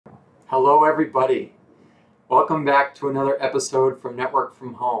Hello everybody. Welcome back to another episode from Network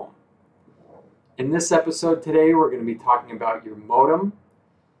from Home. In this episode today we're going to be talking about your modem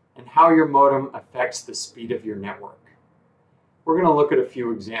and how your modem affects the speed of your network. We're going to look at a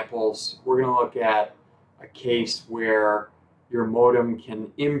few examples. We're going to look at a case where your modem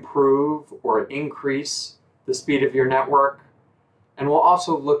can improve or increase the speed of your network. And we'll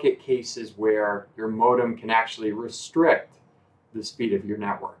also look at cases where your modem can actually restrict the speed of your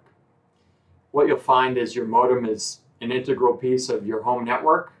network. What you'll find is your modem is an integral piece of your home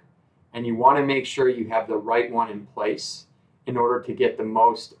network, and you want to make sure you have the right one in place in order to get the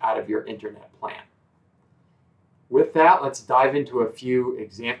most out of your internet plan. With that, let's dive into a few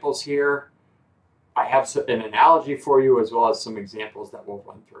examples here. I have an analogy for you as well as some examples that we'll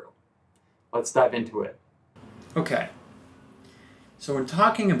run through. Let's dive into it. Okay, so when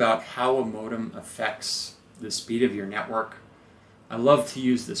talking about how a modem affects the speed of your network, I love to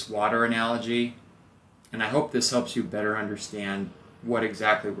use this water analogy, and I hope this helps you better understand what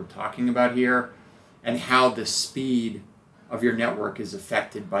exactly we're talking about here and how the speed of your network is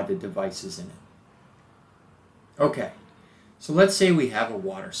affected by the devices in it. Okay, so let's say we have a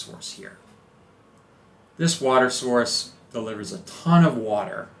water source here. This water source delivers a ton of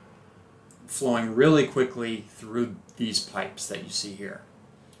water flowing really quickly through these pipes that you see here.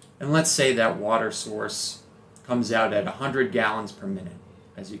 And let's say that water source comes out at 100 gallons per minute,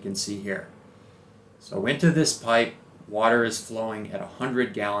 as you can see here. So into this pipe, water is flowing at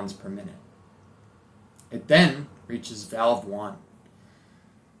 100 gallons per minute. It then reaches valve 1.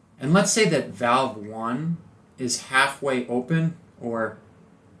 And let's say that valve 1 is halfway open, or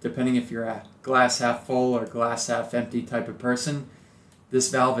depending if you're a glass half full or glass half empty type of person, this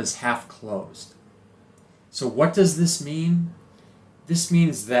valve is half closed. So what does this mean? This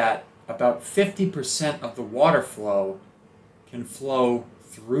means that about 50% of the water flow can flow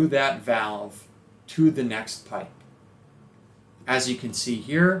through that valve to the next pipe. As you can see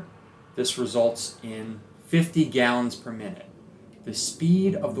here, this results in 50 gallons per minute. The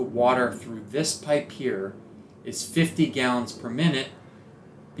speed of the water through this pipe here is 50 gallons per minute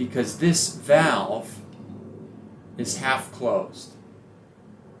because this valve is half closed.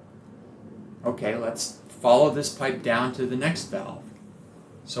 Okay, let's follow this pipe down to the next valve.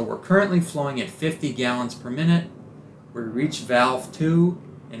 So we're currently flowing at 50 gallons per minute. We reach valve 2,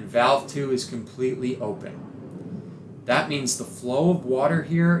 and valve 2 is completely open. That means the flow of water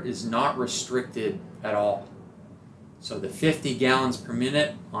here is not restricted at all. So the 50 gallons per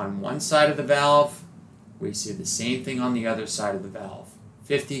minute on one side of the valve, we see the same thing on the other side of the valve,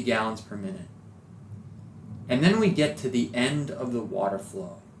 50 gallons per minute. And then we get to the end of the water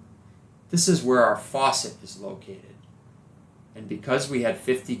flow. This is where our faucet is located. And because we had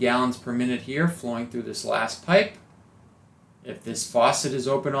 50 gallons per minute here flowing through this last pipe, if this faucet is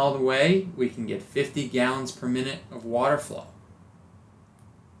open all the way, we can get 50 gallons per minute of water flow.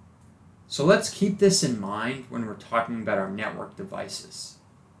 So let's keep this in mind when we're talking about our network devices.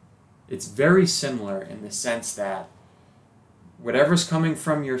 It's very similar in the sense that whatever's coming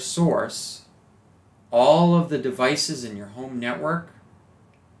from your source, all of the devices in your home network,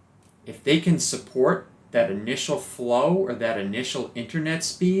 if they can support that initial flow or that initial internet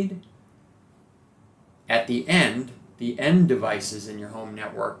speed, at the end devices in your home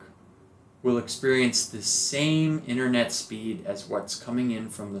network will experience the same internet speed as what's coming in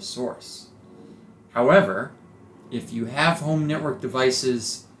from the source. However, if you have home network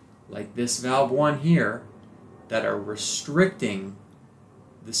devices like this valve 1 here that are restricting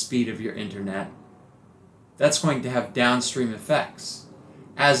the speed of your internet, that's going to have downstream effects.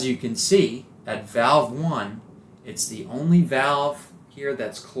 As you can see, at valve 1, it's the only valve here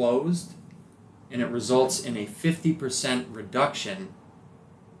that's closed, and it results in a 50% reduction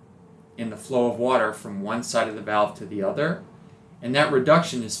in the flow of water from one side of the valve to the other, and that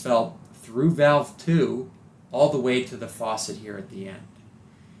reduction is felt through valve 2 all the way to the faucet here at the end.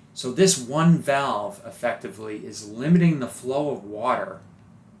 So this one valve effectively is limiting the flow of water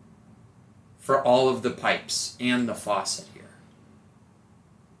for all of the pipes and the faucet here.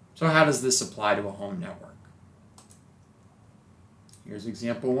 So how does this apply to a home network? Here's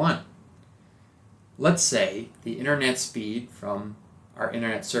example 1. Let's say the internet speed from our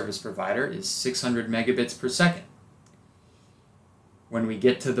internet service provider is 600 megabits per second. When we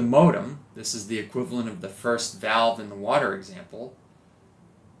get to the modem, this is the equivalent of the first valve in the water example,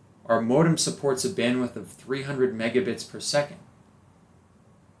 our modem supports a bandwidth of 300 megabits per second.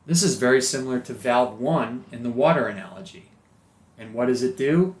 This is very similar to valve 1 in the water analogy. And what does it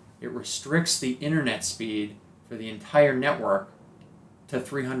do? It restricts the internet speed for the entire network to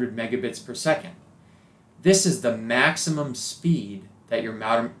 300 megabits per second. This is the maximum speed that your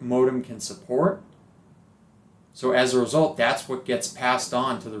modem can support. So as a result, that's what gets passed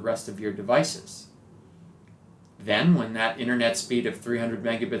on to the rest of your devices. Then when that internet speed of 300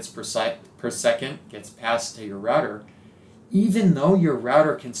 megabits per second gets passed to your router, even though your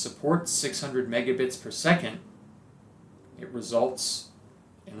router can support 600 megabits per second, it results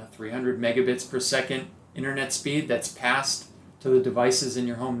in a 300 megabits per second internet speed that's passed to the devices in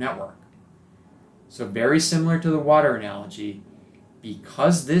your home network. So very similar to the water analogy,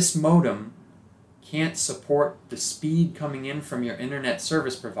 because this modem can't support the speed coming in from your internet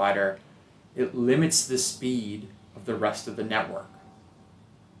service provider, it limits the speed of the rest of the network.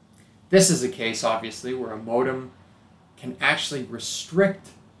 This is a case, obviously, where a modem can actually restrict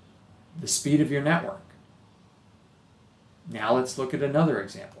the speed of your network. Now let's look at another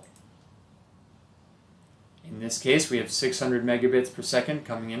example. In this case, we have 600 megabits per second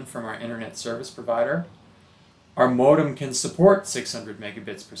coming in from our internet service provider. Our modem can support 600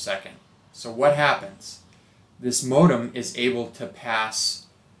 megabits per second. So what happens? This modem is able to pass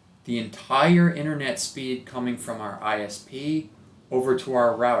the entire internet speed coming from our ISP over to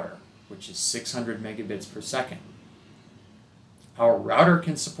our router, which is 600 megabits per second. Our router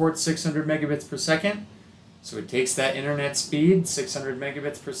can support 600 megabits per second, so it takes that internet speed, 600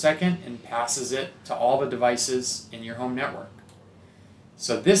 megabits per second, and passes it to all the devices in your home network.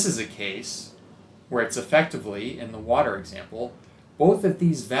 So this is a case where it's effectively, in the water example, both of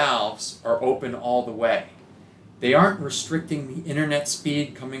these valves are open all the way. They aren't restricting the internet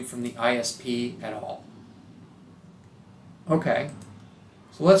speed coming from the ISP at all. Okay,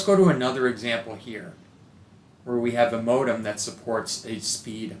 so let's go to another example here, where we have a modem that supports a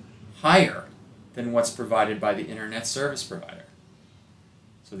speed higher than what's provided by the internet service provider.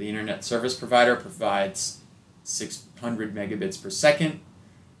 So the internet service provider provides 600 megabits per second.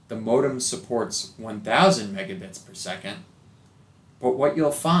 The modem supports 1000 megabits per second. But what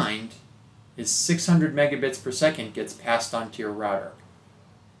you'll find is 600 megabits per second gets passed on to your router.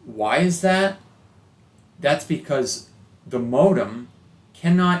 Why is that? That's because the modem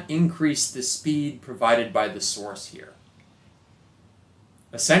cannot increase the speed provided by the source here.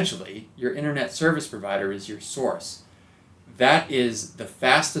 Essentially, your internet service provider is your source. That is the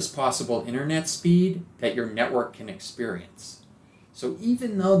fastest possible internet speed that your network can experience. So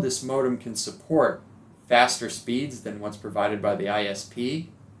even though this modem can support faster speeds than what's provided by the ISP,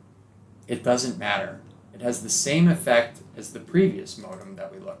 it doesn't matter. It has the same effect as the previous modem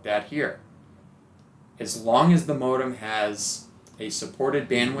that we looked at here. As long as the modem has a supported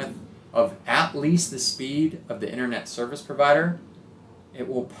bandwidth of at least the speed of the internet service provider, it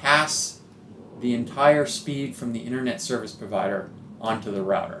will pass the entire speed from the internet service provider onto the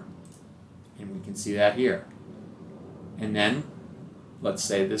router. And we can see that here. And then, let's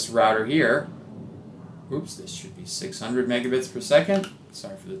say this router here, oops, this should be 600 megabits per second.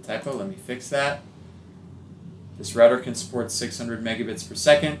 Sorry for the typo, let me fix that. This router can support 600 megabits per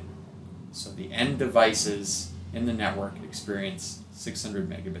second, so the end devices in the network experience 600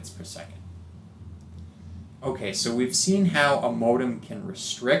 megabits per second. Okay, so we've seen how a modem can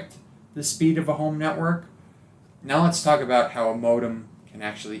restrict the speed of a home network. Now let's talk about how a modem can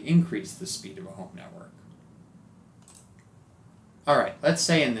actually increase the speed of a home network. Alright, let's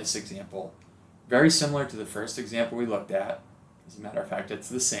say in this example, very similar to the first example we looked at, as a matter of fact it's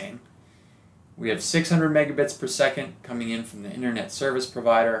the same, we have 600 megabits per second coming in from the internet service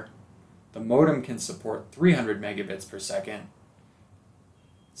provider. The modem can support 300 megabits per second.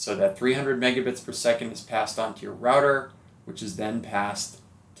 So that 300 megabits per second is passed on to your router, which is then passed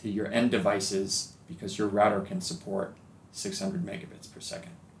to your end devices because your router can support 600 megabits per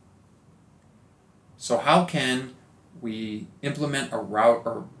second. So how can we implement a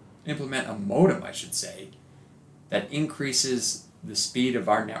modem, I should say, that increases the speed of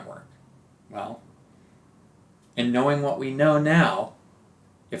our network? Well, in knowing what we know now,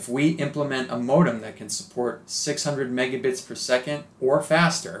 if we implement a modem that can support 600 megabits per second or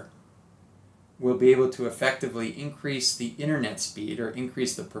faster, we'll be able to effectively increase the internet speed or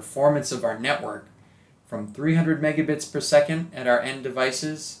increase the performance of our network from 300 megabits per second at our end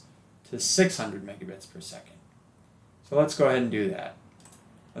devices to 600 megabits per second. So let's go ahead and do that.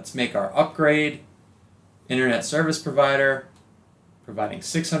 Let's make our upgrade internet service provider providing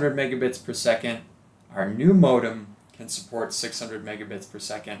 600 megabits per second. Our new modem can support 600 megabits per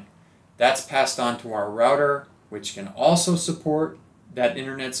second. That's passed on to our router, which can also support that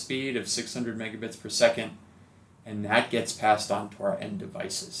internet speed of 600 megabits per second, and that gets passed on to our end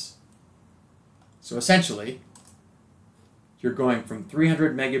devices. So essentially, you're going from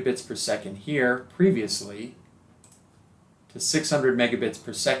 300 megabits per second here previously to 600 megabits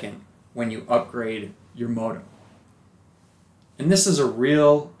per second when you upgrade your modem. And this is a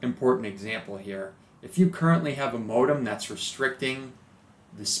real important example here. If you currently have a modem that's restricting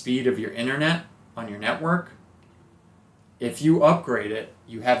the speed of your internet on your network, if you upgrade it,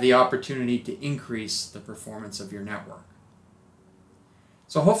 you have the opportunity to increase the performance of your network.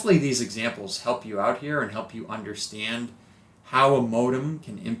 So hopefully these examples help you out here and help you understand how a modem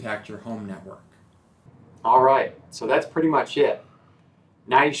can impact your home network. All right, so that's pretty much it.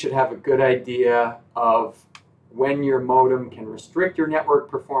 Now you should have a good idea of when your modem can restrict your network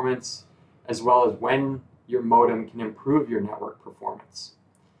performance, as well as when your modem can improve your network performance.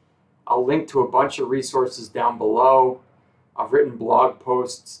 I'll link to a bunch of resources down below. I've written blog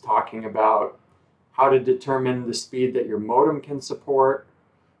posts talking about how to determine the speed that your modem can support.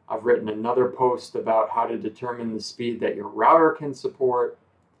 I've written another post about how to determine the speed that your router can support.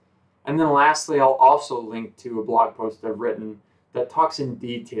 And then lastly, I'll also link to a blog post I've written that talks in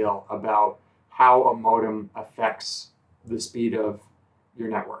detail about how a modem affects the speed of your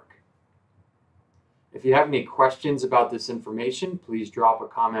network. If you have any questions about this information, please drop a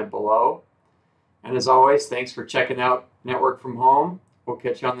comment below. And as always, thanks for checking out Network from Home. We'll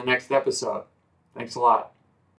catch you on the next episode. Thanks a lot.